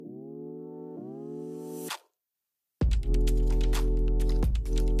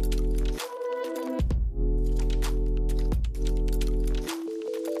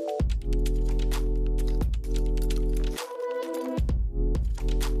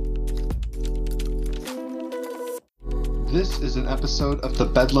This is an episode of the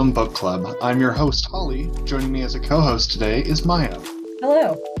Bedlam Book Club. I'm your host, Holly. Joining me as a co-host today is Maya.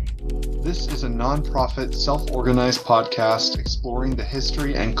 Hello. This is a non-profit, self-organized podcast exploring the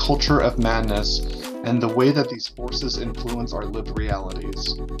history and culture of madness and the way that these forces influence our lived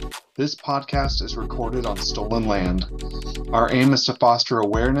realities. This podcast is recorded on stolen land. Our aim is to foster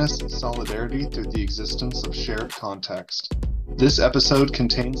awareness and solidarity through the existence of shared context. This episode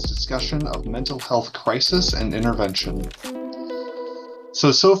contains discussion of mental health crisis and intervention.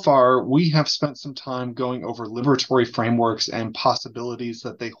 So far, we have spent some time going over liberatory frameworks and possibilities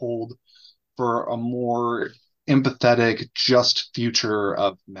that they hold for a more empathetic, just future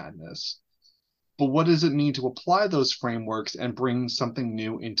of madness. But what does it mean to apply those frameworks and bring something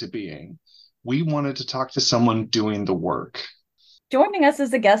new into being? We wanted to talk to someone doing the work. Joining us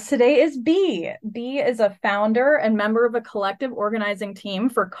as a guest today is Bee. Bee is a founder and member of a collective organizing team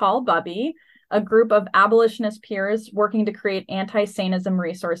for Call Bubbie, a group of abolitionist peers working to create anti-sanism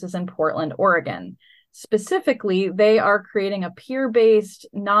resources in Portland, Oregon. Specifically, they are creating a peer-based,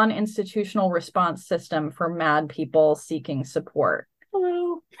 non-institutional response system for mad people seeking support.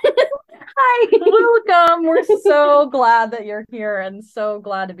 Hello. Hi. Welcome. We're so glad that you're here and so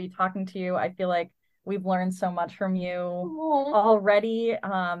glad to be talking to you. I feel like we've learned so much from you already,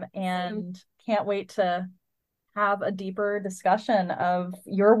 and can't wait to have a deeper discussion of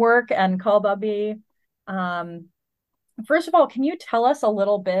your work and Call Bubbie. First of all, can you tell us a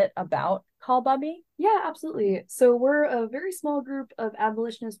little bit about Call Bubbie? Yeah, absolutely. So we're a very small group of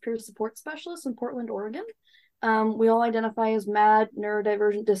abolitionist peer support specialists in Portland, Oregon. We all identify as mad,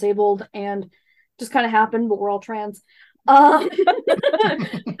 neurodivergent, disabled, and just kind of happened, but we're all trans.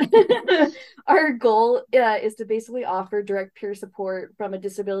 Our goal is to basically offer direct peer support from a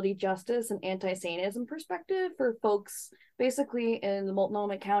disability justice and anti-sanism perspective for folks basically in the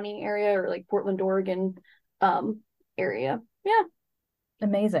Multnomah County area or like Portland, Oregon area. Yeah.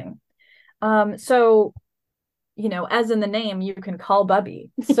 Amazing. So, as in the name, you can call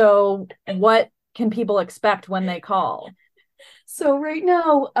Bubbie. So what can people expect when they call? So right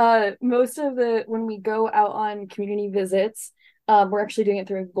now, when we go out on community visits, we're actually doing it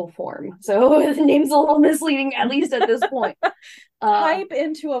through a Google form. So the name's a little misleading, at least at this point. Type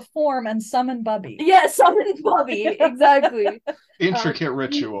into a form and summon Bubbie. Yeah, summon Bubbie, exactly. Intricate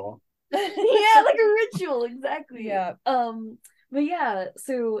ritual. Yeah, like a ritual, exactly. Yeah. But yeah,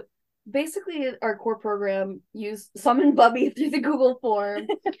 so basically our core program used summon Bubbie through the Google form,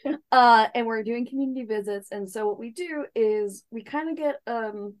 and we're doing community visits. And so what we do is we kind of get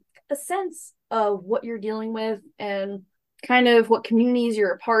a sense of what you're dealing with and kind of what communities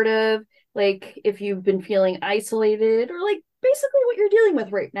you're a part of, like if you've been feeling isolated or like basically what you're dealing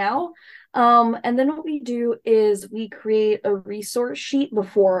with right now. And then what we do is we create a resource sheet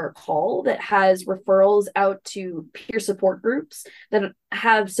before our call that has referrals out to peer support groups that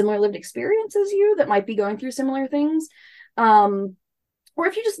have similar lived experience as you that might be going through similar things. Or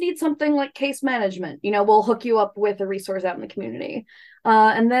if you just need something like case management, we'll hook you up with a resource out in the community.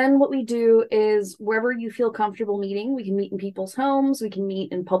 And then what we do is wherever you feel comfortable meeting, we can meet in people's homes, we can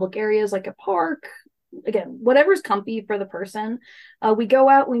meet in public areas like a park, again, whatever's comfy for the person. We go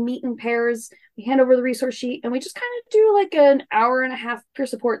out, we meet in pairs, we hand over the resource sheet, and we just kind of do like an hour and a half peer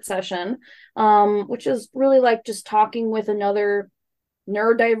support session, which is really like just talking with another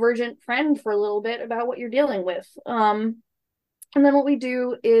neurodivergent friend for a little bit about what you're dealing with. And then what we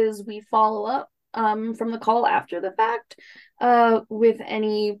do is we follow up from the call after the fact with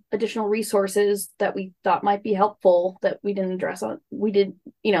any additional resources that we thought might be helpful that we didn't address that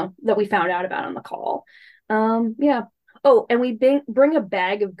we found out about on the call. Yeah. Oh, and we bring a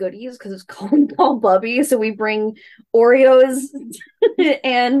bag of goodies because it's called Bubbie. So we bring Oreos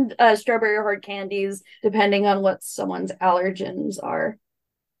and strawberry hard candies, depending on what someone's allergens are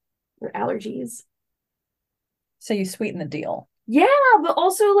or allergies. So you sweeten the deal. Yeah, but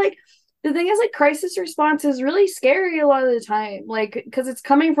also like the thing is like crisis response is really scary a lot of the time, like because it's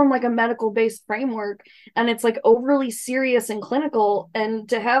coming from like a medical based framework and it's like overly serious and clinical, and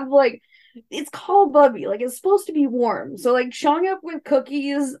to have like it's called Bubbie, like it's supposed to be warm, so like showing up with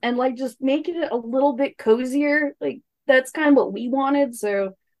cookies and like just making it a little bit cozier, like that's kind of what we wanted,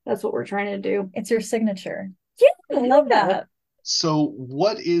 so that's what we're trying to do. It's your signature. Yeah, I love that. So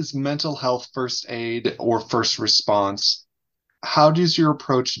what is mental health first aid or first response? How does your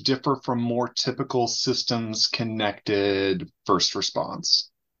approach differ from more typical systems connected first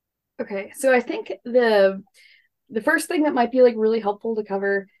response? Okay, so I think the first thing that might be like really helpful to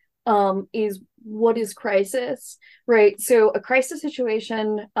cover is what is crisis, right? So a crisis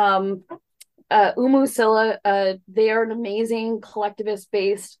situation, Umu Silla, they are an amazing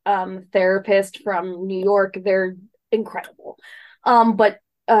collectivist-based therapist from New York. They're incredible. But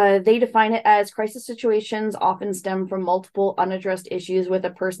they define it as crisis situations often stem from multiple unaddressed issues with a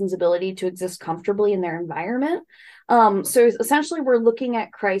person's ability to exist comfortably in their environment. So essentially, we're looking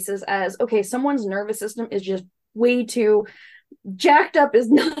at crisis as, okay, someone's nervous system is just way too jacked up, is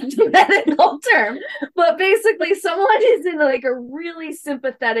not the medical term, but basically someone is in like a really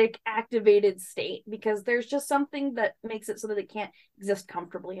sympathetic activated state because there's just something that makes it so that they can't exist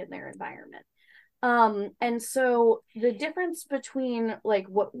comfortably in their environment. And so the difference between like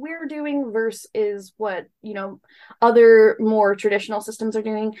what we're doing versus what, you know, other more traditional systems are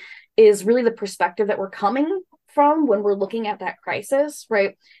doing is really the perspective that we're coming from when we're looking at that crisis,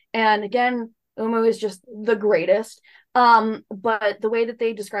 right? And again, Umu is just the greatest. But the way that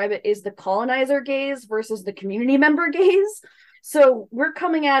they describe it is the colonizer gaze versus the community member gaze. So we're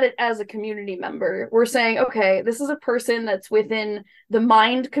coming at it as a community member. We're saying, okay, this is a person that's within the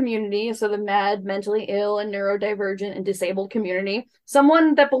mind community, so the mad, mentally ill, and neurodivergent and disabled community,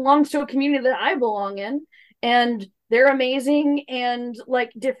 someone that belongs to a community that I belong in, and they're amazing and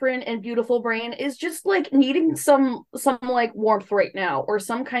like different and beautiful brain is just like needing some like warmth right now or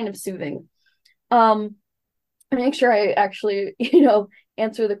some kind of soothing. Make sure I actually, you know,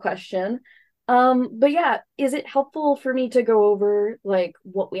 answer the question. But yeah, is it helpful for me to go over like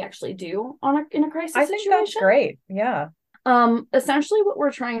what we actually do in a crisis situation? I think that's great. Yeah. Essentially what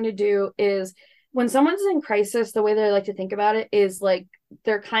we're trying to do is when someone's in crisis, the way that I like to think about it is like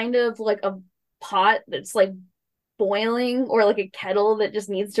they're kind of like a pot that's like boiling or like a kettle that just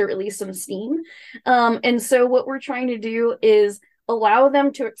needs to release some steam. And so what we're trying to do is allow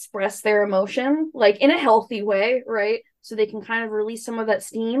them to express their emotion like in a healthy way, right? So they can kind of release some of that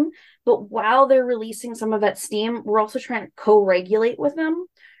steam. But while they're releasing some of that steam, we're also trying to co-regulate with them,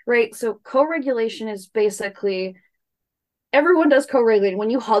 right? So co-regulation is basically everyone does co-regulating. When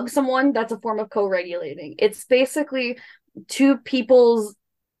you hug someone, that's a form of co-regulating. It's basically two people's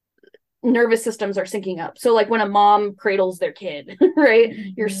nervous systems are syncing up. So like when a mom cradles their kid, right?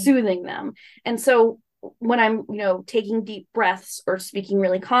 You're soothing them. And so when I'm, you know, taking deep breaths or speaking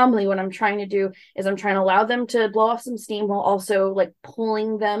really calmly, what I'm trying to do is I'm trying to allow them to blow off some steam while also like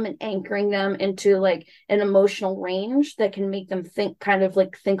pulling them and anchoring them into like an emotional range that can make them think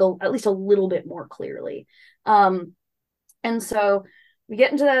at least a little bit more clearly. And so we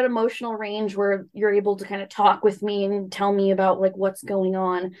get into that emotional range where you're able to kind of talk with me and tell me about like what's going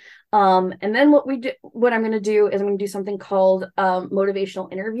on. And then what I'm going to do is I'm going to do something called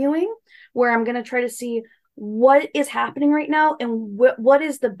motivational interviewing, where I'm going to try to see what is happening right now and what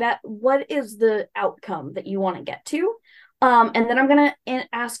is the outcome that you want to get to. And then I'm going to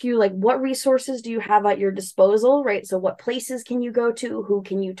ask you, like, what resources do you have at your disposal, right? So what places can you go to? Who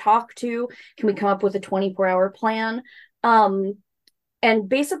can you talk to? Can we come up with a 24-hour plan? And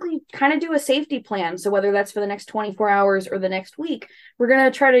basically kind of do a safety plan. So whether that's for the next 24 hours or the next week, we're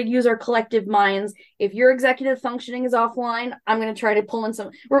going to try to use our collective minds. If your executive functioning is offline, I'm going to try to pull in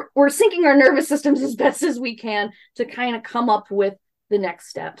we're syncing our nervous systems as best as we can to kind of come up with the next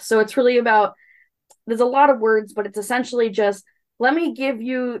step. So it's really about, there's a lot of words, but it's essentially just, let me give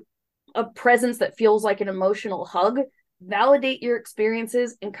you a presence that feels like an emotional hug, validate your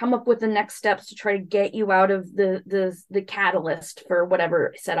experiences, and come up with the next steps to try to get you out of the catalyst for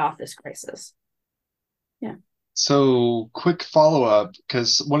whatever set off this crisis. Yeah. So quick follow-up,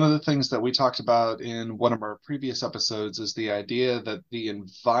 because one of the things that we talked about in one of our previous episodes is the idea that the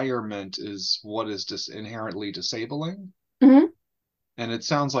environment is what is just inherently disabling. Mm-hmm. And it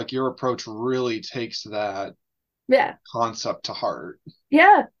sounds like your approach really takes that concept to heart.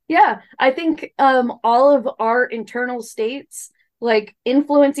 Yeah. I think all of our internal states like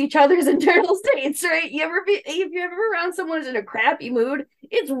influence each other's internal states, right? If you're ever around someone who's in a crappy mood,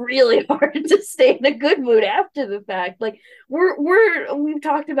 it's really hard to stay in a good mood after the fact. Like we've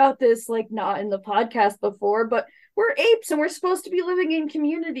talked about this, like not in the podcast before, but we're apes and we're supposed to be living in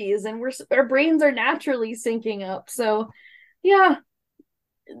communities and our brains are naturally syncing up. So yeah,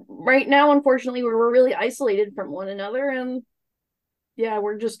 right now, unfortunately, we're really isolated from one another, and yeah,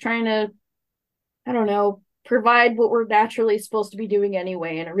 we're just trying to, I don't know, provide what we're naturally supposed to be doing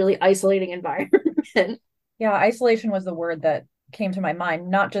anyway in a really isolating environment. Yeah, isolation was the word that came to my mind,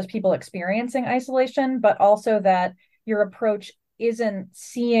 not just people experiencing isolation, but also that your approach isn't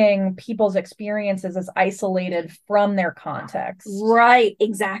seeing people's experiences as isolated from their context. Right,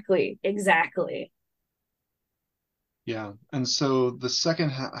 exactly. Yeah. And so the second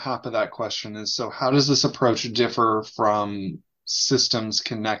half of that question is, so how does this approach differ from systems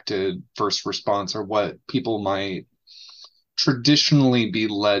connected first response, or what people might traditionally be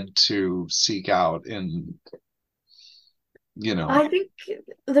led to seek out in, I think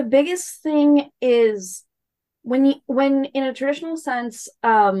the biggest thing is when in a traditional sense,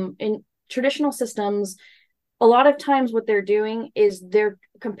 in traditional systems, a lot of times what they're doing is they're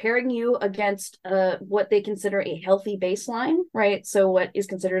comparing you against what they consider a healthy baseline, right? So what is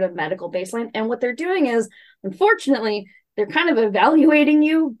considered a medical baseline. And what they're doing is, unfortunately, they're kind of evaluating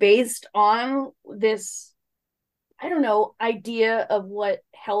you based on this, I don't know, idea of what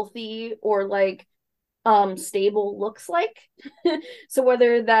healthy or like stable looks like. So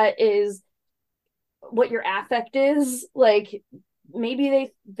whether that is what your affect is, like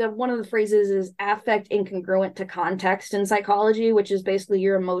maybe one of the phrases is affect incongruent to context in psychology, which is basically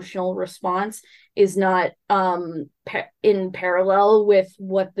your emotional response is not in parallel with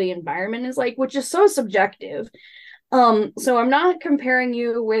what the environment is like, which is so subjective. So I'm not comparing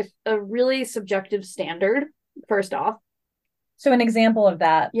you with a really subjective standard, first off. So an example of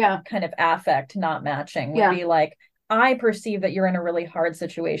that Yeah. kind of affect not matching would be like, I perceive that you're in a really hard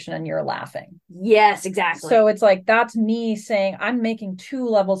situation and you're laughing. Yes, exactly. So it's like, that's me saying I'm making two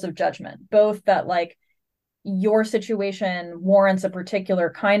levels of judgment, both that like your situation warrants a particular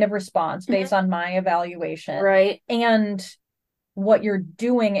kind of response based on my evaluation. Right. And what you're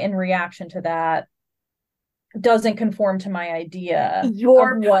doing in reaction to that doesn't conform to my idea.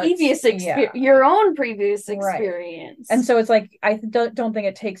 Your previous experience, your own previous experience. Right. And so it's like, I don't think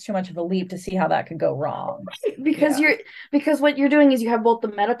it takes too much of a leap to see how that could go wrong. Because what you're doing is you have both the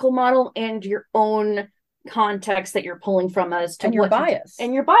medical model and your own context that you're pulling from as to your bias.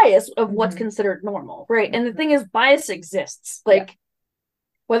 And your bias of what's considered normal. Right. And the thing is, bias exists, like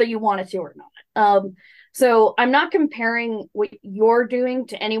whether you want it to or not. So I'm not comparing what you're doing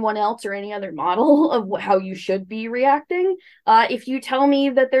to anyone else or any other model of how you should be reacting. If you tell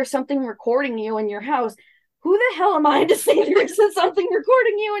me that there's something recording you in your house, who the hell am I to say there isn't something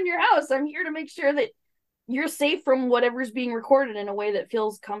recording you in your house? I'm here to make sure that you're safe from whatever's being recorded in a way that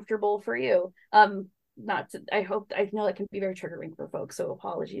feels comfortable for you. I know that can be very triggering for folks, so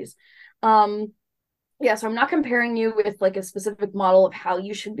apologies. Yeah, so I'm not comparing you with like a specific model of how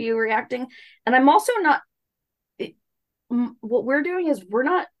you should be reacting. And I'm also not, what we're doing is we're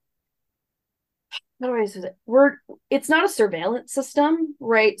not, how do I say it? It's not a surveillance system,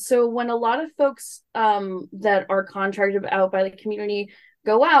 right? So when a lot of folks that are contracted out by the community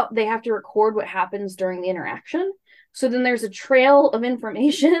go out, they have to record what happens during the interaction. So then there's a trail of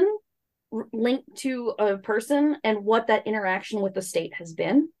information linked to a person and what that interaction with the state has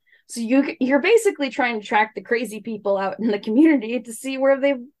been. So you're basically trying to track the crazy people out in the community to see where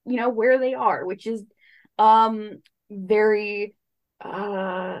they are, which is very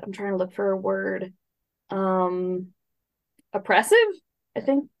I'm trying to look for a word. Oppressive. I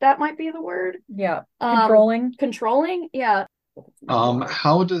think that might be the word. Yeah. Controlling. Yeah.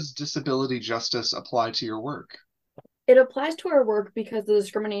 How does disability justice apply to your work? It applies to our work because the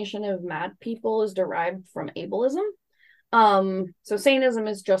discrimination of mad people is derived from ableism. So Satanism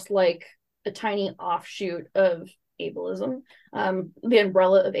is just like a tiny offshoot of ableism, the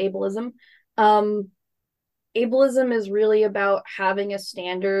umbrella of ableism. Ableism is really about having a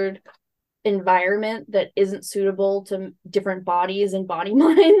standard environment that isn't suitable to different bodies and body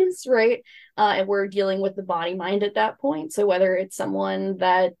minds, right? And we're dealing with the body mind at that point. So whether it's someone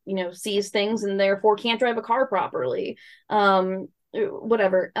that, sees things and therefore can't drive a car properly,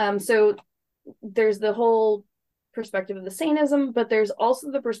 whatever. So there's the whole perspective of the Satanism, but there's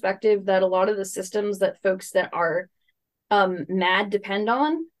also the perspective that a lot of the systems that folks that are mad depend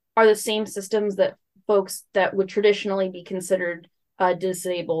on are the same systems that folks that would traditionally be considered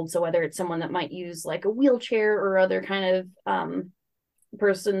disabled. So whether it's someone that might use like a wheelchair or other kind of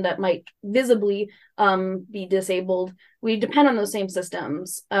person that might visibly be disabled, we depend on those same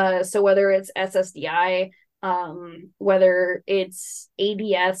systems. So whether it's SSDI, whether it's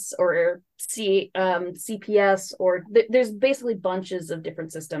ADS or CPS, or there's basically bunches of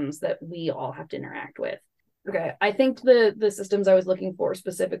different systems that we all have to interact with. Okay, I think the systems I was looking for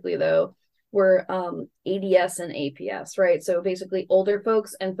specifically though were ADS and APS, right? So basically older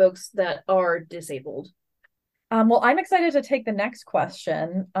folks and folks that are disabled. Well, I'm excited to take the next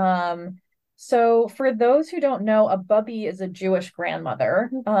question. So for those who don't know, a Bubbie is a Jewish grandmother.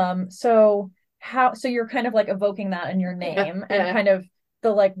 So you're kind of like evoking that in your name and kind of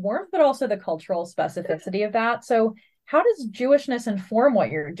the like warmth, but also the cultural specificity of that. So how does Jewishness inform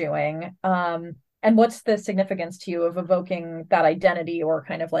what you're doing? And what's the significance to you of evoking that identity or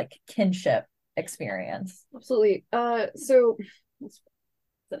kind of like kinship experience? Absolutely. So it's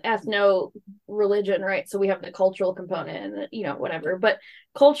an ethno religion, right? So we have the cultural component and, whatever. But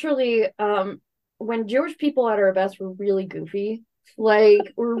culturally, when Jewish people at our best, we're really goofy.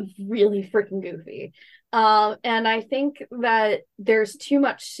 Like, we're really freaking goofy. And I think that there's too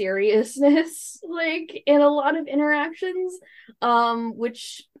much seriousness like in a lot of interactions,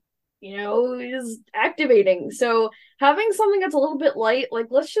 which is activating. So having something that's a little bit light, like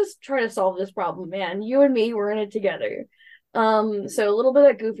let's just try to solve this problem, man. You and me, we're in it together. So a little bit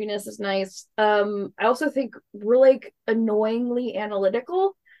of goofiness is nice. I also think we're like annoyingly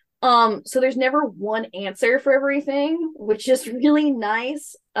analytical. So there's never one answer for everything, which is really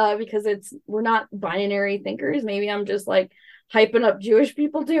nice, because we're not binary thinkers. Maybe I'm just like hyping up Jewish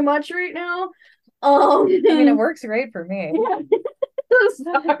people too much right now. I mean, it works great for me.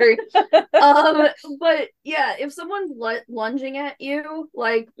 Sorry. But yeah, if someone's lunging at you,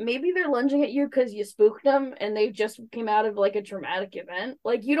 like maybe they're lunging at you because you spooked them and they just came out of like a traumatic event.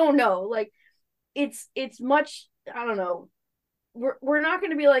 Like you don't know. Like it's much, I don't know. We're not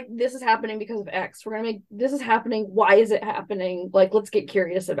going to be like, this is happening because of X. We're going to make, this is happening. Why is it happening? Like, let's get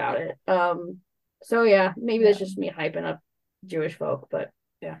curious about it. So yeah, maybe that's just me hyping up Jewish folk, but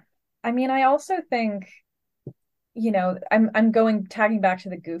yeah. I mean, I also think, I'm tagging back to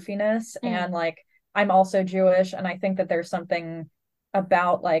the goofiness, and like, I'm also Jewish, and I think that there's something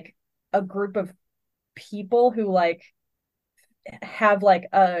about like a group of people who like have like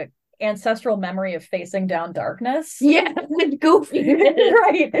a ancestral memory of facing down darkness. Yeah, with goofy.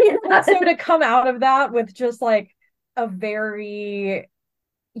 Right. Yeah. So to come out of that with just like a very,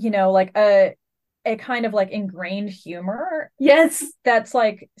 like a kind of like ingrained humor. Yes. That's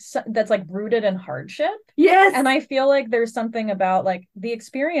like rooted in hardship. Yes. And I feel like there's something about like the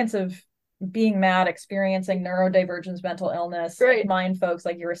experience of being mad, experiencing neurodivergence, mental illness, right. mind folks,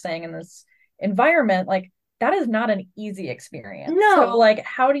 like you were saying, in this environment, like that is not an easy experience. No. So like,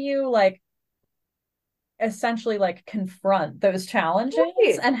 how do you like essentially like confront those challenges,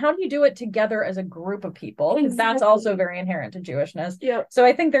 right. And how do you do it together as a group of people? Because that's also very inherent to Jewishness. Yeah. So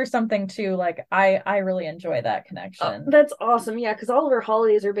I think there's something to like, I really enjoy that connection. That's awesome. Yeah, because all of our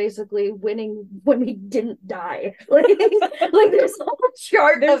holidays are basically winning when we didn't die. Like there's a whole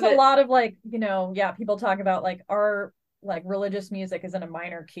chart. There's a lot of like, people talk about like our like religious music is in a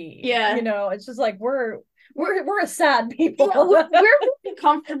minor key. Yeah. It's just like we're a sad people. Yeah, we're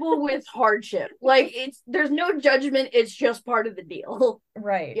comfortable with hardship. Like there's no judgment. It's just part of the deal.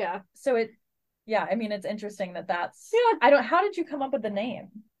 Right. Yeah. So I mean, it's interesting that's. Yeah. How did you come up with the name?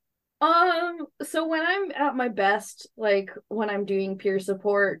 So when I'm at my best, like when I'm doing peer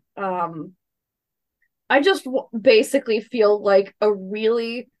support, I just basically feel like a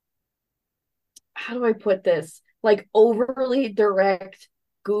really, how do I put this? Like overly direct,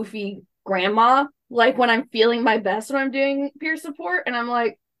 goofy grandma. Like when I'm feeling my best when I'm doing peer support, and I'm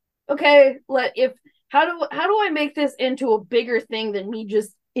like, okay, how do I make this into a bigger thing than me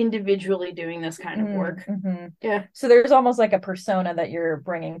just individually doing this kind of work? Mm-hmm. Yeah. So there's almost like a persona that you're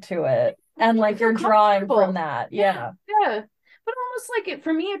bringing to it, and like you're drawing from that. Yeah. Yeah. But almost like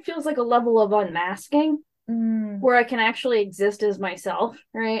for me, it feels like a level of unmasking. Where I can actually exist as myself,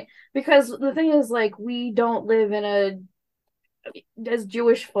 right? Because the thing is, like, we don't live as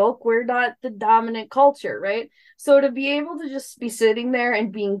Jewish folk, we're not the dominant culture, right? So to be able to just be sitting there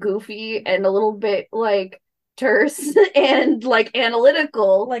and being goofy and a little bit like terse and like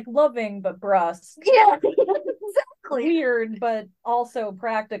analytical, like loving but brusque. Yeah, exactly. Weird but also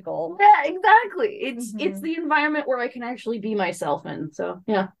practical. Yeah, exactly. It's the environment where I can actually be myself in. So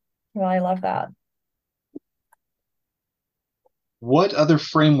yeah. Well, I love that. What other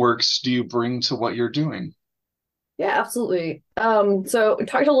frameworks do you bring to what you're doing? Yeah, absolutely. So we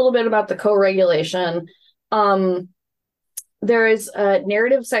talked a little bit about the co-regulation. There is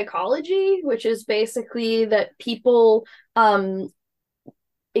narrative psychology, which is basically that people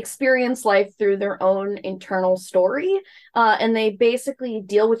experience life through their own internal story, and they basically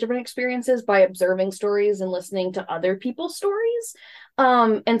deal with different experiences by observing stories and listening to other people's stories.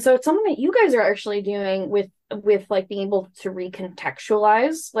 And so it's something that you guys are actually doing with like being able to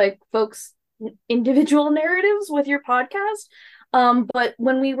recontextualize like folks' individual narratives with your podcast. But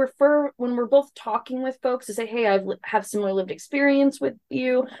when we're both talking with folks to say, hey, have similar lived experience with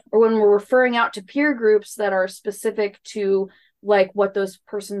you, or when we're referring out to peer groups that are specific to like what those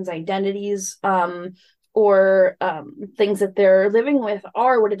person's identities or things that they're living with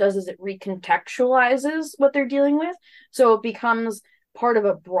are, what it does is it recontextualizes what they're dealing with. So it becomes part of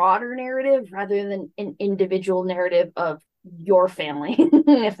a broader narrative rather than an individual narrative of your family,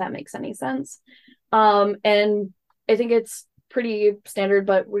 if that makes any sense. And I think it's pretty standard,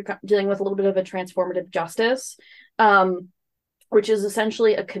 but we're dealing with a little bit of a transformative justice, which is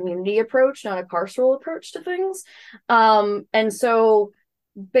essentially a community approach, not a carceral approach to things. And so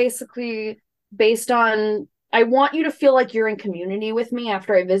basically based on I want you to feel like you're in community with me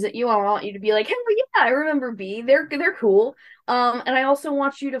after I visit you. I want you to be like, hey, yeah, I remember B. They're cool. And I also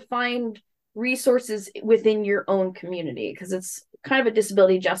want you to find resources within your own community, because it's kind of a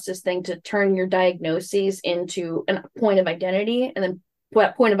disability justice thing to turn your diagnoses into a point of identity, and then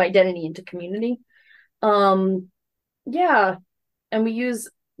put point of identity into community. Yeah. And we use,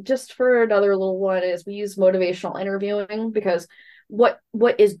 just for another little one, is we use motivational interviewing, because what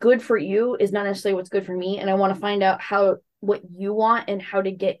is good for you is not necessarily what's good for me, and I want to find out what you want and how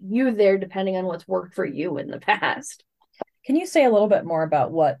to get you there depending on what's worked for you in the past. Can you say a little bit more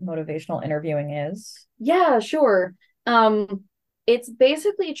about what motivational interviewing is? Yeah, sure. It's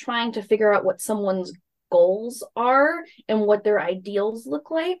basically trying to figure out what someone's goals are and what their ideals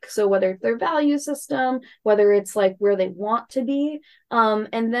look like. So whether it's their value system, whether it's like where they want to be,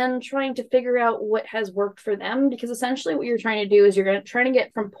 and then trying to figure out what has worked for them. Because essentially what you're trying to do is you're trying to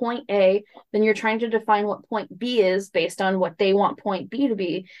get from point A, then you're trying to define what point B is based on what they want point B to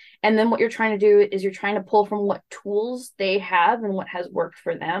be. And then what you're trying to do is you're trying to pull from what tools they have and what has worked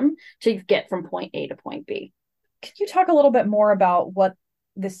for them to get from point A to point B. Can you talk a little bit more about what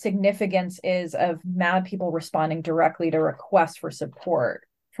the significance is of MAD people responding directly to requests for support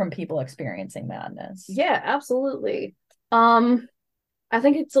from people experiencing madness? Yeah, absolutely. I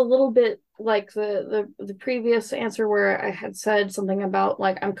think it's a little bit like the previous answer where I had said something about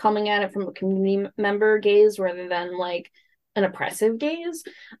like I'm coming at it from a community member gaze rather than like an oppressive gaze.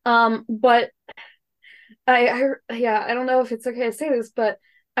 But I don't know if it's okay to say this, but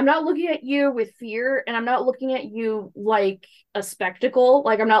I'm not looking at you with fear, and I'm not looking at you like a spectacle.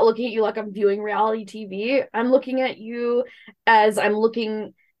 Like I'm not looking at you like I'm viewing reality TV. I'm looking at you as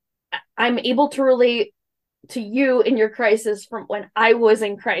I'm able to relate to you in your crisis from when I was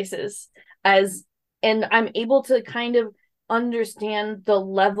in crisis, and I'm able to kind of understand the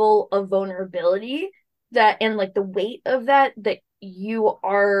level of vulnerability that, and like the weight of that you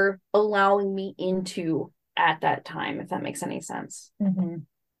are allowing me into at that time, if that makes any sense. Mm-hmm.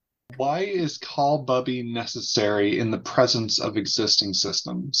 Why is Call Bubbie necessary in the presence of existing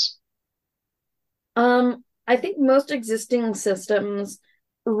systems? I think most existing systems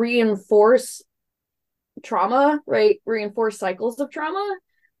reinforce trauma, right? Reinforce cycles of trauma.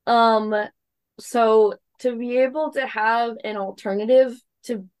 So to be able to have an alternative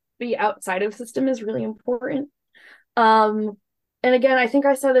to be outside of system is really important. And again, I think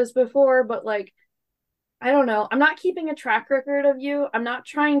I said this before, but like, I don't know. I'm not keeping a track record of you. I'm not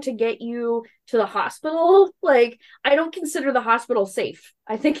trying to get you to the hospital. Like, I don't consider the hospital safe,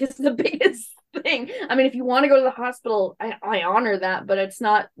 I think is the biggest thing. I mean, if you want to go to the hospital, I honor that, but it's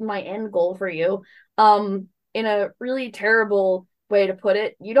not my end goal for you. In a really terrible way to put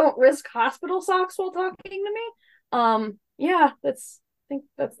it, you don't risk hospital socks while talking to me. Yeah, I think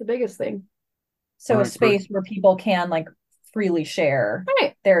that's the biggest thing. So a space where people can like freely share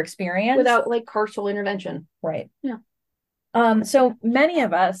their experience without like carceral intervention. Right. Yeah. So many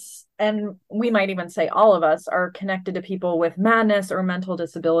of us, and we might even say all of us, are connected to people with madness or mental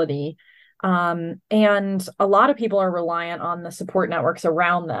disability. And a lot of people are reliant on the support networks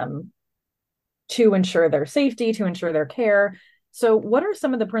around them to ensure their safety, to ensure their care. So what are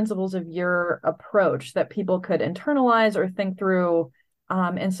some of the principles of your approach that people could internalize or think through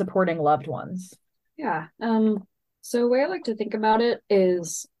in supporting loved ones? Yeah. So the way I like to think about it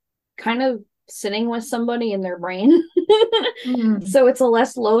is kind of sitting with somebody in their brain. So it's a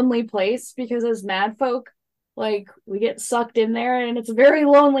less lonely place, because as mad folk, like we get sucked in there and it's a very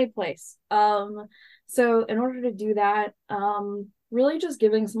lonely place. So in order to do that, really just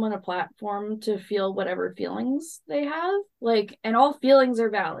giving someone a platform to feel whatever feelings they have, like, and all feelings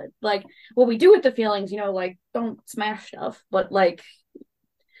are valid. Like what we do with the feelings, like don't smash stuff, but like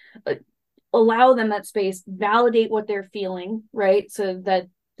allow them that space, validate what they're feeling, right? So that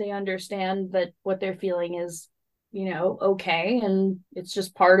they understand that what they're feeling is, okay. And it's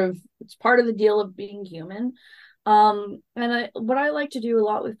just part of the deal of being human. And what I like to do a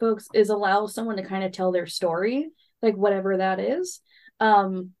lot with folks is allow someone to kind of tell their story, like whatever that is,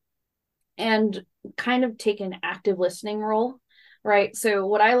 and kind of take an active listening role. Right. So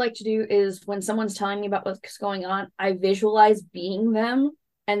what I like to do is when someone's telling me about what's going on, I visualize being them,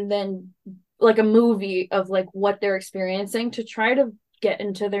 and then like a movie of like what they're experiencing to try to get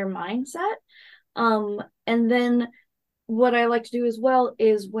into their mindset. And then what I like to do as well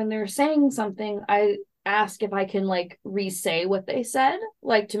is when they're saying something, I ask if I can like re-say what they said,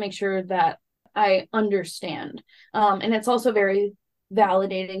 like to make sure that I understand. And it's also very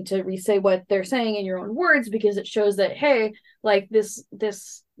validating to re-say what they're saying in your own words, because it shows that, hey, like this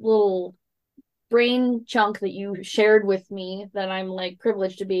little brain chunk that you shared with me that I'm like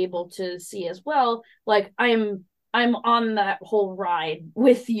privileged to be able to see as well, like I'm on that whole ride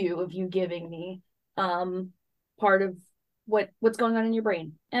with you of you giving me part of what's going on in your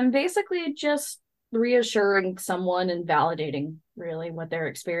brain, and basically just reassuring someone and validating really what they're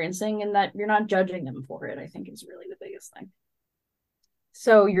experiencing, and that you're not judging them for it, I think is really the biggest thing.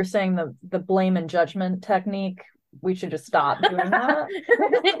 So you're saying the blame and judgment technique, we should just stop doing that?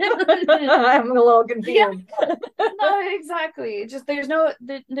 I'm a little confused. Yeah. No, exactly. Just there's no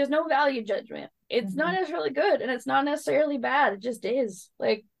value judgment. It's not necessarily good and it's not necessarily bad. It just is.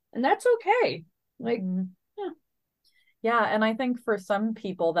 Like, and that's okay. Like, yeah. And I think for some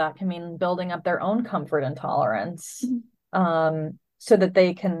people that can mean building up their own comfort and tolerance, so that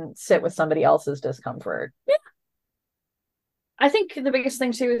they can sit with somebody else's discomfort. Yeah. I think the biggest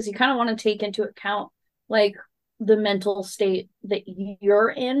thing too is you kind of want to take into account like the mental state that you're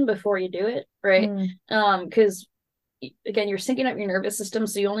in before you do it, right? Because again, you're syncing up your nervous system,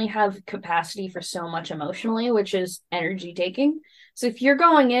 so you only have capacity for so much emotionally, which is energy taking. So if you're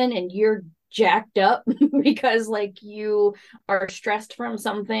going in and you're jacked up because like you are stressed from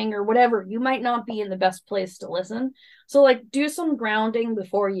something or whatever, you might not be in the best place to listen. So like do some grounding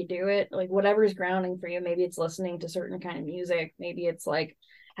before you do it, like whatever's grounding for you. Maybe it's listening to certain kind of music, maybe it's like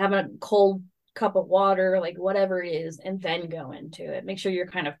having a cold cup of water, like whatever it is, and then go into it. Make sure you're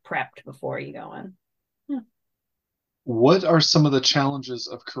kind of prepped before you go in. What are some of the challenges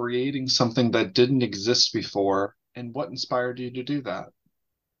of creating something that didn't exist before, and what inspired you to do that?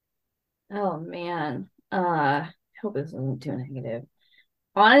 Oh man, I hope this isn't too negative.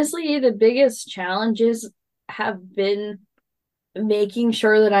 Honestly, the biggest challenges have been making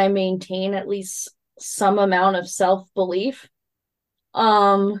sure that I maintain at least some amount of self-belief.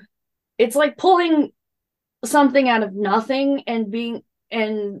 It's like pulling something out of nothing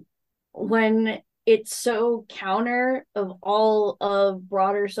and when it's so counter of all of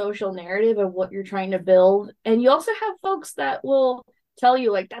broader social narrative of what you're trying to build. And you also have folks that will tell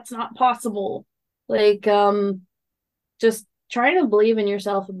you like that's not possible. Like just trying to believe in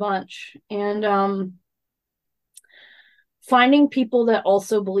yourself a bunch, and finding people that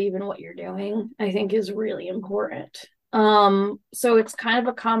also believe in what you're doing, I think is really important. So it's kind of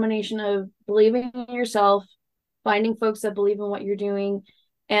a combination of believing in yourself, finding folks that believe in what you're doing,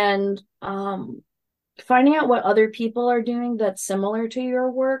 and finding out what other people are doing that's similar to your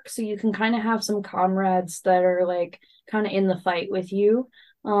work, so you can kind of have some comrades that are like kind of in the fight with you,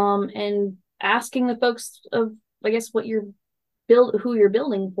 and asking the folks of, I guess, who you're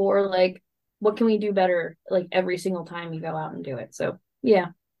building for, like what can we do better, like every single time you go out and do it. So yeah,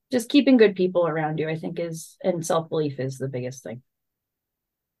 just keeping good people around you, I think, and self-belief is the biggest thing.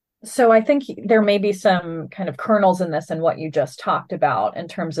 So I think there may be some kind of kernels in this and what you just talked about in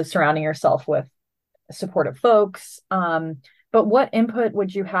terms of surrounding yourself with supportive folks. But what input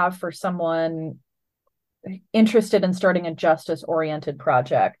would you have for someone interested in starting a justice-oriented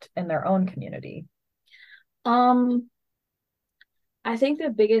project in their own community? I think the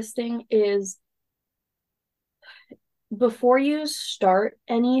biggest thing is before you start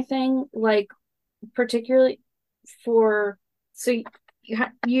anything, like particularly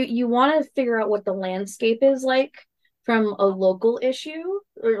you want to figure out what the landscape is like from a local issue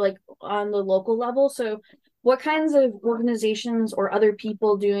or like on the local level. So what kinds of organizations or other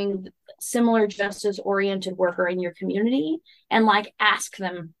people doing similar justice oriented work are in your community, and like ask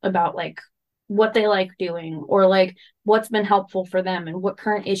them about like what they like doing or like what's been helpful for them and what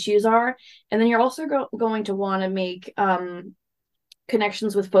current issues are. And then you're also going to want to make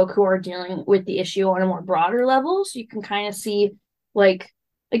connections with folk who are dealing with the issue on a more broader level, so you can kind of see, like,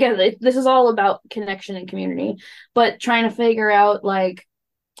 again, this is all about connection and community, but trying to figure out like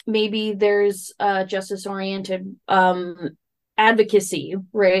maybe there's justice oriented advocacy,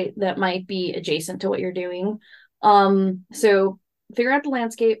 right, that might be adjacent to what you're doing. So figure out the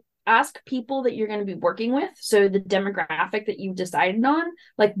landscape, ask people that you're going to be working with, so the demographic that you've decided on,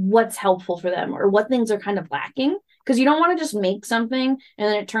 like what's helpful for them or what things are kind of lacking, because you don't want to just make something and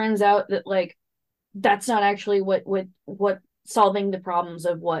then it turns out that like that's not actually what solving the problems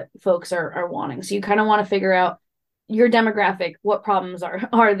of what folks are wanting. So you kind of want to figure out your demographic, what problems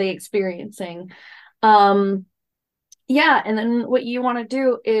are they experiencing. Yeah, and then what you want to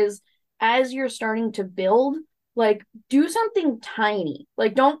do is, as you're starting to build, like do something tiny,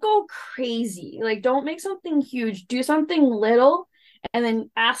 like don't go crazy, like don't make something huge, do something little, and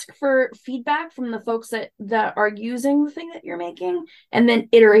then ask for feedback from the folks that are using the thing that you're making, and then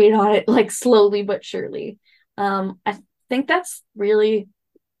iterate on it like slowly but surely. I think that's really,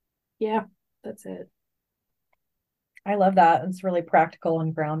 yeah, that's it. I love that. It's really practical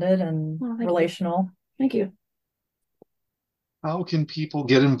and grounded and relational. Thank you. How can people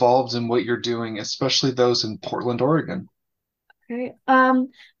get involved in what you're doing, especially those in Portland, Oregon? Okay.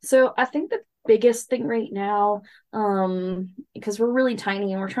 So I think the biggest thing right now, because we're really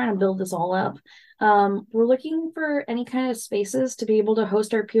tiny and we're trying to build this all up, we're looking for any kind of spaces to be able to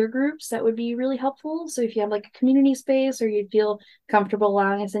host our peer groups. That would be really helpful. So if you have like a community space or you'd feel comfortable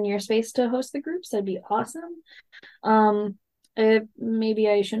allowing us in your space to host the groups, that'd be awesome. Maybe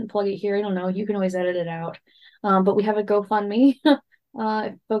I shouldn't plug it here. I don't know. You can always edit it out. But we have a GoFundMe.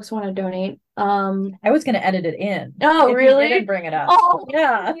 If folks want to donate. I was going to edit it in. Oh, really? You didn't bring it up. Oh,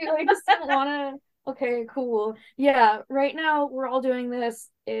 yeah. I just didn't want to. Okay, cool. Yeah, right now we're all doing this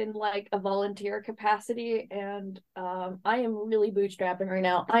in like a volunteer capacity, and I am really bootstrapping right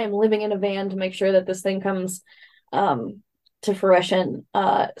now. I am living in a van to make sure that this thing comes to fruition.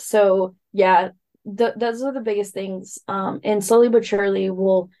 So yeah, those are the biggest things. And slowly but surely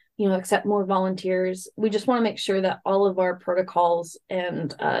we'll accept more volunteers. We just want to make sure that all of our protocols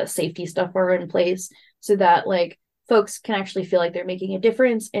and safety stuff are in place so that like folks can actually feel like they're making a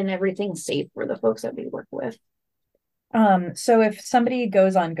difference and everything's safe for the folks that we work with. So if somebody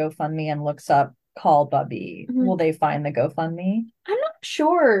goes on GoFundMe and looks up Call Bubbie, will they find the GoFundMe? I'm not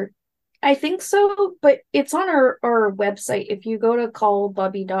sure. I think so, but it's on our website. If you go to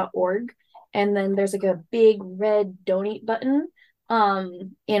callbubbie.org and then there's like a big red donate button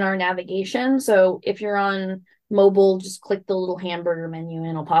in our navigation. So if you're on mobile, just click the little hamburger menu and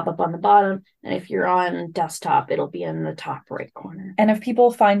it'll pop up on the bottom. And if you're on desktop, it'll be in the top right corner. And if people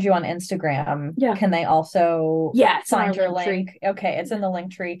find you on Instagram, can they also find your link? Okay, it's in the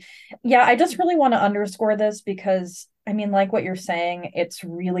link tree. Yeah, I just really want to underscore this because I mean, like what you're saying, it's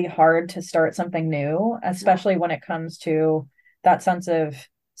really hard to start something new, especially when it comes to that sense of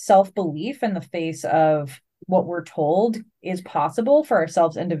self-belief in the face of what we're told is possible for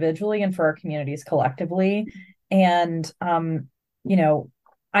ourselves individually and for our communities collectively. And,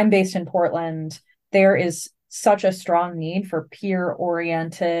 I'm based in Portland. There is such a strong need for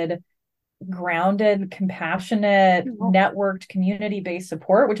peer-oriented, grounded, compassionate, networked, community-based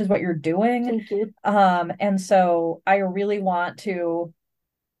support, which is what you're doing. Thank you. And so I really want to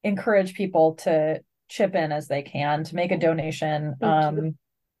encourage people to chip in as they can, to make a donation.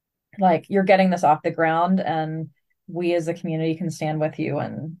 Like you're getting this off the ground and we as a community can stand with you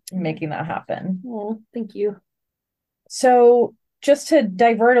in making that happen. Oh, thank you. So just to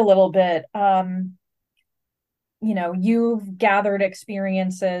divert a little bit, you've gathered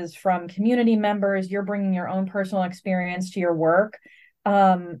experiences from community members, you're bringing your own personal experience to your work.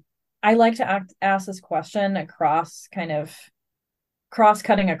 I like to ask this question across kind of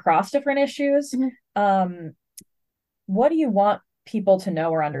cross-cutting across different issues. What do you want people to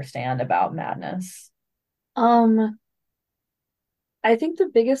know or understand about madness? I think the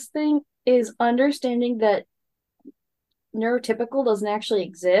biggest thing is understanding that neurotypical doesn't actually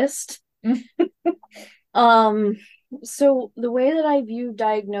exist. So the way that I view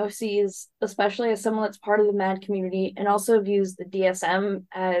diagnoses, especially as someone that's part of the MAD community and also views the DSM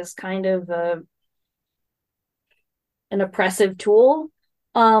as kind of an oppressive tool,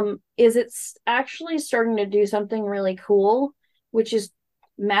 is it's actually starting to do something really cool, which is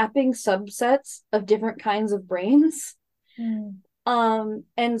mapping subsets of different kinds of brains.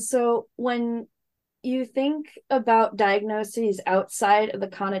 And so when you think about diagnoses outside of the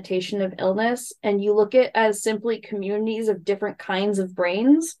connotation of illness and you look at as simply communities of different kinds of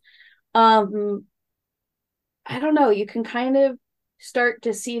brains, I don't know, you can kind of start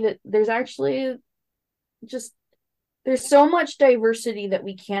to see that there's actually there's so much diversity that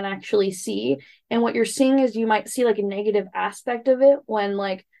we can't actually see. And what you're seeing is you might see like a negative aspect of it when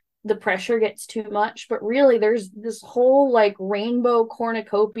like the pressure gets too much, but really there's this whole like rainbow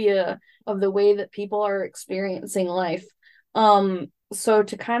cornucopia of the way that people are experiencing life. So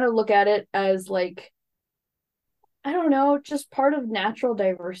to kind of look at it as like, I don't know, just part of natural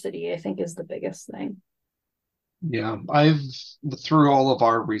diversity, I think is the biggest thing. Yeah, through all of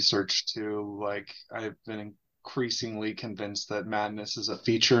our research too, like I've been increasingly convinced that madness is a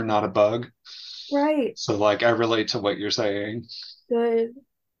feature, not a bug. Right. So like I relate to what you're saying. Good.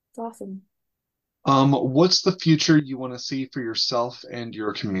 It's awesome. What's the future you want to see for yourself and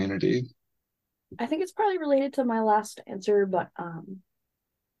your community? I think it's probably related to my last answer, but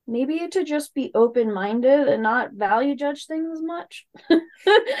maybe to just be open-minded and not value judge things much.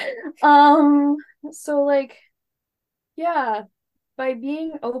 So like, yeah, by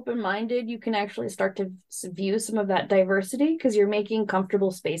being open-minded, you can actually start to view some of that diversity because you're making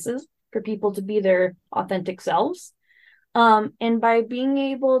comfortable spaces for people to be their authentic selves. And by being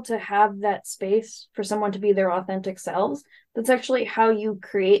able to have that space for someone to be their authentic selves, that's actually how you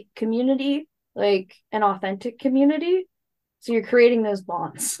create community, like an authentic community. So you're creating those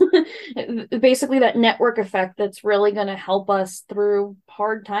bonds. Basically that network effect that's really going to help us through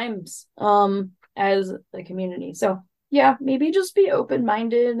hard times as a community. So yeah, maybe just be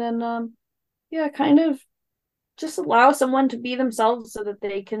open-minded and yeah, kind of just allow someone to be themselves so that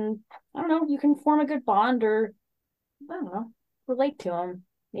they can, I don't know, you can form a good bond, or I don't know, relate to them.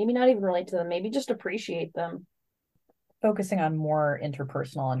 Maybe not even relate to them, maybe just appreciate them. Focusing on more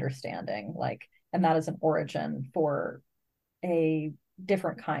interpersonal understanding, like, and that is an origin for a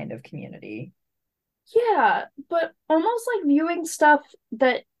different kind of community. Yeah, but almost like viewing stuff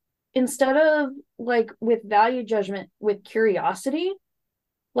that instead of like with value judgment, with curiosity,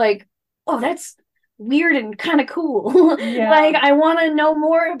 like, oh, that's weird and kind of cool. Yeah. Like, I want to know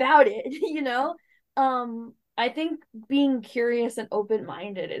more about it, you know? I think being curious and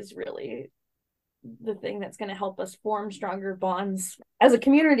open-minded is really the thing that's going to help us form stronger bonds as a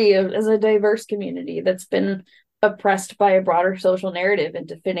community, as a diverse community that's been oppressed by a broader social narrative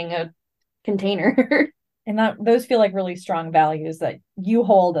into fitting a container. And that those feel like really strong values that you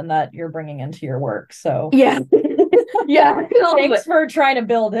hold and that you're bringing into your work. So yeah. Yeah. Thanks for trying to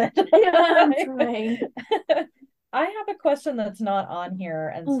build it. Yeah, I'm trying. I have a question that's not on here.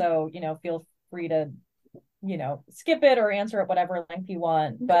 And so, feel free to, skip it or answer it whatever length you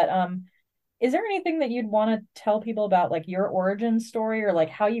want. But is there anything that you'd want to tell people about like your origin story or like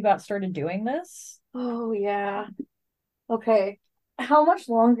how you got started doing this? Oh yeah. Okay. How much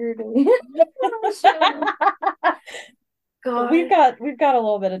longer do we have? God. We've got a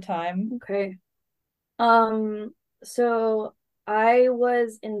little bit of time. Okay. So I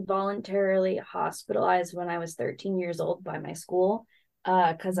was involuntarily hospitalized when I was 13 years old by my school,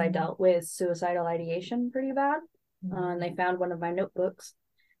 because I dealt with suicidal ideation pretty bad. And they found one of my notebooks.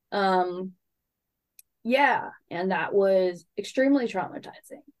 Yeah, and that was extremely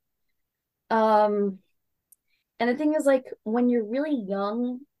traumatizing. And the thing is, like, when you're really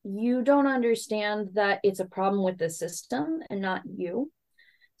young, you don't understand that it's a problem with the system and not you.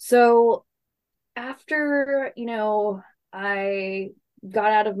 So after, I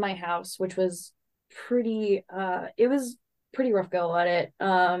got out of my house, which was it was pretty rough go at it.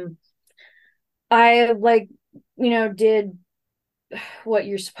 I like, did what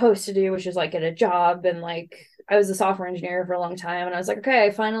you're supposed to do, which is like get a job, and like I was a software engineer for a long time, and I was like, okay,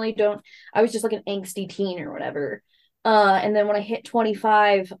 I finally don't, I was just like an angsty teen or whatever. And then when I hit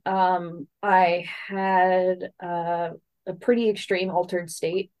 25, I had a pretty extreme altered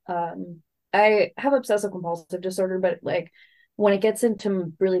state. I have obsessive compulsive disorder, but like when it gets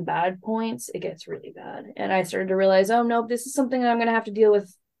into really bad points, it gets really bad. And I started to realize, oh no, this is something that I'm gonna have to deal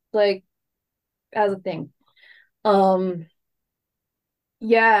with like as a thing.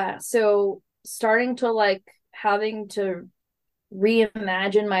 Yeah, so starting to like having to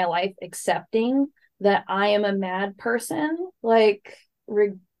reimagine my life, accepting that I am a mad person, like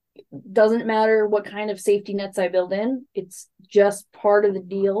doesn't matter what kind of safety nets I build in, it's just part of the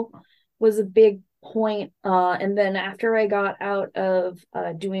deal, was a big point. And then after I got out of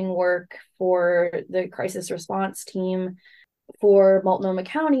doing work for the crisis response team for Multnomah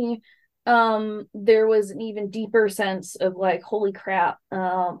County, there was an even deeper sense of like, holy crap,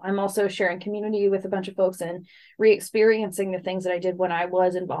 I'm also sharing community with a bunch of folks and re-experiencing the things that I did when I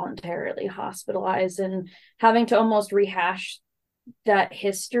was involuntarily hospitalized, and having to almost rehash that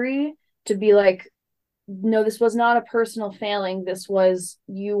history to be like, no, this was not a personal failing, this was,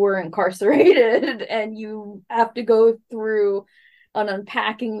 you were incarcerated and you have to go through an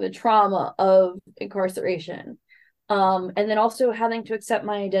unpacking the trauma of incarceration. And then also having to accept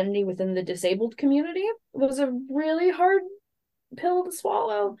my identity within the disabled community was a really hard pill to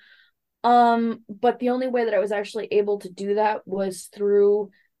swallow. But the only way that I was actually able to do that was through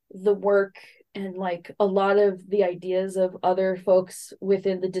the work and like a lot of the ideas of other folks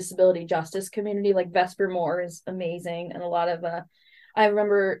within the disability justice community. Like Vesper Moore is amazing, and a lot of I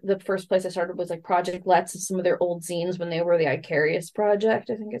remember the first place I started was like Project Let's and some of their old zines when they were the Icarius Project,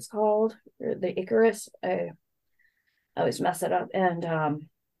 I think it's called, or the Icarus. I always mess it up. And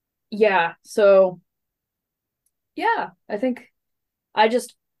yeah, so yeah, I think I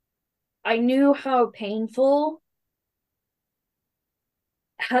knew how painful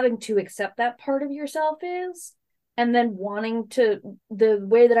having to accept that part of yourself is, and then wanting to, the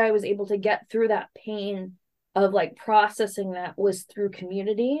way that I was able to get through that pain of like processing that was through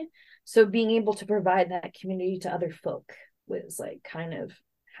community. So being able to provide that community to other folk was like kind of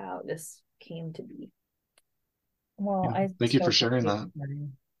how this came to be. Well, Thank you for sharing that.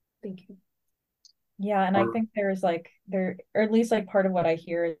 Thank you. Yeah, and I think there's like there, or at least like part of what I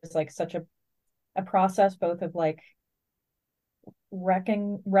hear is like such a process both of like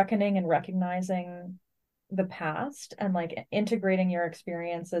reckoning and recognizing the past and like integrating your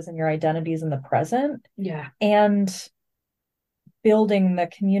experiences and your identities in the present. Yeah. And building the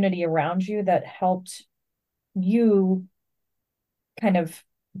community around you that helped you kind of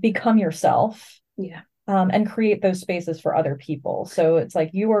become yourself. Yeah. And create those spaces for other people. So it's like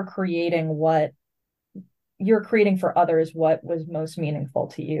you are creating what you're creating for others, what was most meaningful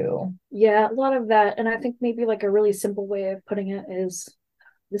to you. Yeah, a lot of that. And I think maybe like a really simple way of putting it is,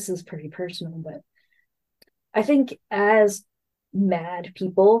 this is pretty personal, but I think as mad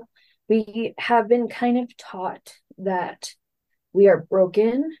people, we have been kind of taught that we are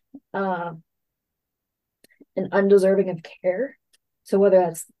broken and undeserving of care. So whether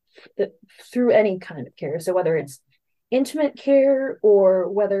that's through any kind of care, so whether it's intimate care or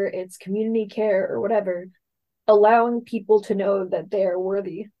whether it's community care or whatever, allowing people to know that they are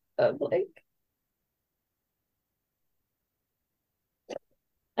worthy of, like,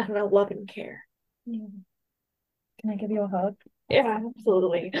 I don't know, love and care. Yeah. Can I give you a hug? Yeah,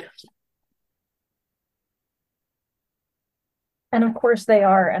 absolutely. And of course they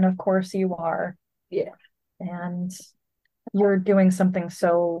are, and of course you are. Yeah. And you're doing something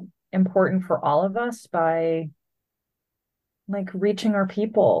so important for all of us by like reaching our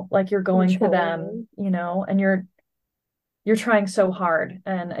people, like you're going to them, you know, and you're trying so hard.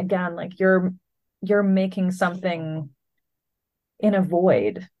 And again, like you're making something in a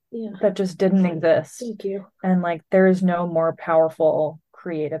void that just didn't exist. Thank you. And like there is no more powerful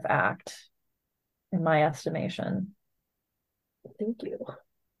creative act in my estimation. Thank you.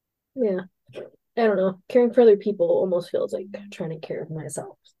 Yeah. I don't know. Caring for other people almost feels like trying to care for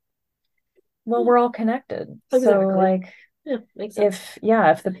myself. Well, we're all connected. Exactly. So like yeah, makes sense.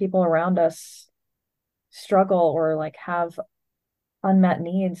 if the people around us struggle or like have unmet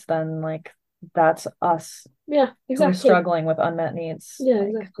needs, then like that's us. Yeah, exactly. Who's struggling with unmet needs. Yeah, like,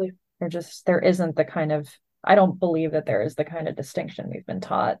 exactly. There isn't the kind of, I don't believe that there is the kind of distinction we've been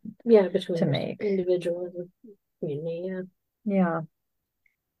taught between to make. Individual and community, yeah. Yeah.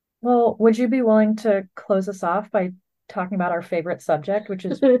 Well, would you be willing to close us off by talking about our favorite subject, which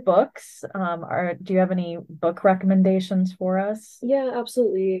is books? Do you have any book recommendations for us? Yeah,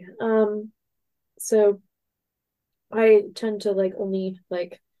 absolutely. So I tend to like only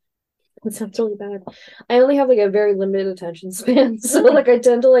like, it sounds really bad. I only have like a very limited attention span. So like I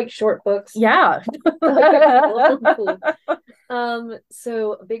tend to like short books. Yeah. Cool.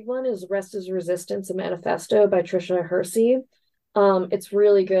 So a big one is Rest is Resistance, a Manifesto by Tricia Hersey. It's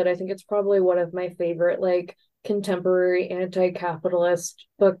really good. I think it's probably one of my favorite like contemporary anti-capitalist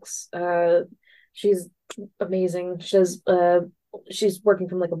books. She's amazing. She's working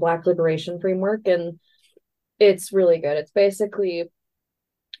from like a Black liberation framework, and it's really good. It's basically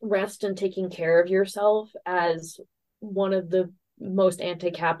rest and taking care of yourself as one of the most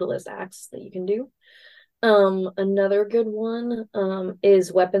anti-capitalist acts that you can do. Another good one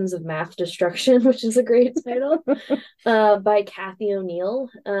is Weapons of Math Destruction, which is a great title, by Cathy O'Neil.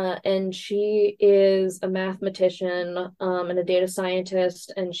 And she is a mathematician and a data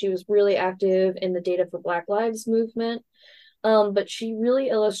scientist, and she was really active in the Data for Black Lives movement. But she really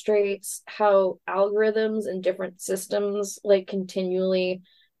illustrates how algorithms and different systems like continually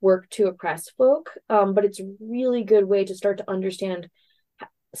work to oppress folk. But it's a really good way to start to understand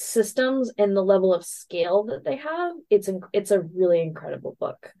systems and the level of scale that they have. It's a really incredible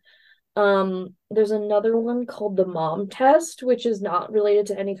book. There's another one called The Mom Test, which is not related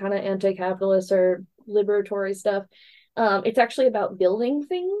to any kind of anti-capitalist or liberatory stuff. It's actually about building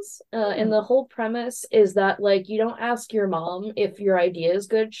things, and the whole premise is that like you don't ask your mom if your idea is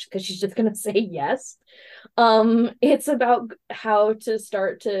good because she's just gonna say yes. It's about how to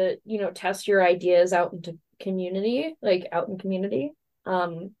start to test your ideas out into community, like out in community,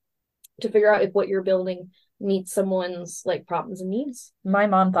 to figure out if what you're building meets someone's like problems and needs. My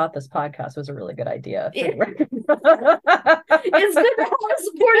mom thought this podcast was a really good idea. It's good to have a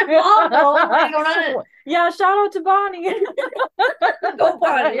supportive mom. Oh, yeah, shout out to Bonnie. Go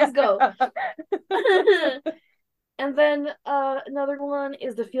Bonnie, let's go. And then another one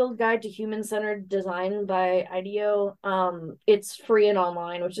is The Field Guide to Human-Centered Design by IDEO. It's free and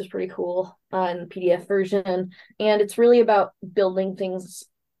online, which is pretty cool, in the PDF version. And it's really about building things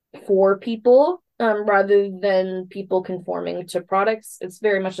for people, rather than people conforming to products. It's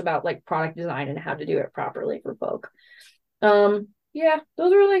very much about like product design and how to do it properly for folk. Yeah,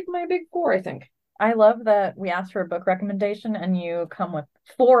 those are like my big four, I think. I love that we asked for a book recommendation and you come with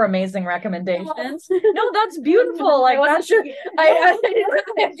 4 amazing recommendations. No, that's beautiful. Like, I wasn't that's sure. I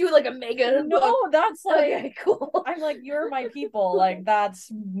didn't have to do like a mega no, book. that's like, Okay, cool. I'm like, you're my people. Like,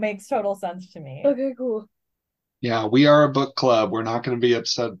 that's makes total sense to me. Okay, cool. Yeah, we are a book club. We're not going to be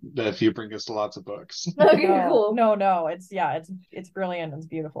upset if you bring us lots of books. Okay, No, cool. no. It's brilliant. It's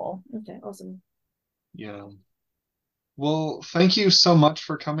beautiful. Okay, awesome. Yeah. Well, thank you so much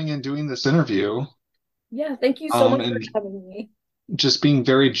for coming and doing this interview. Yeah, thank you so much for And having me. just being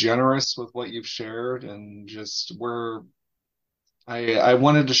very generous with what you've shared, and I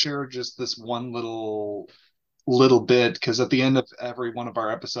wanted to share just this one little bit, because at the end of every one of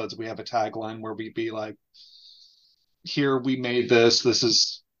our episodes we have a tagline where we be like, here, we made this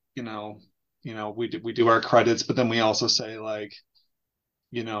is, we do our credits, but then we also say, like,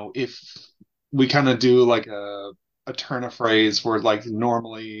 if we kind of do like a turn of phrase where, like,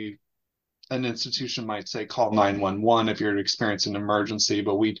 normally an institution might say call 911 if you're experiencing an emergency,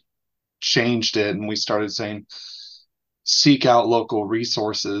 but we changed it and we started saying seek out local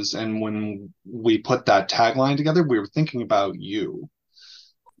resources. And when we put that tagline together, we were thinking about you.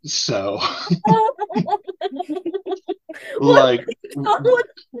 So like,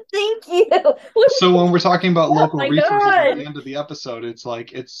 Thank you. so when we're talking about local my resources at God. the end of the episode, it's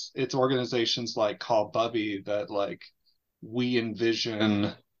like it's organizations like Call Bubbie that, like, we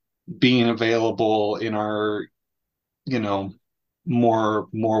envision being available in our, more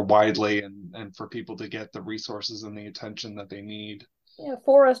widely, and for people to get the resources and the attention that they need. Yeah,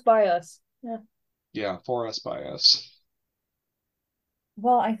 for us, by us. Yeah. Yeah, for us, by us.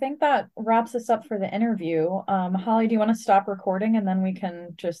 Well, I think that wraps us up for the interview. Holly, do you want to stop recording and then we can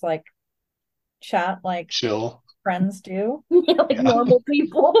just like chat like Chill. friends do? Yeah, like Yeah. normal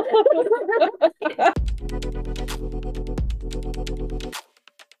people.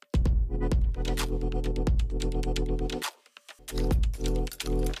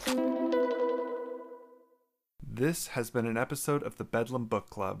 This has been an episode of the Bedlam Book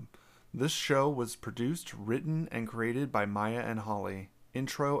Club. This show was produced, written, and created by Maya and Holly.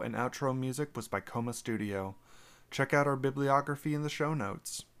 Intro and outro music was by Coma Studio. Check out our bibliography in the show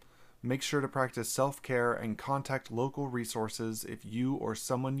notes. Make sure to practice self-care and contact local resources if you or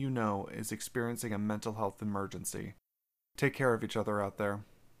someone you know is experiencing a mental health emergency. Take care of each other out there.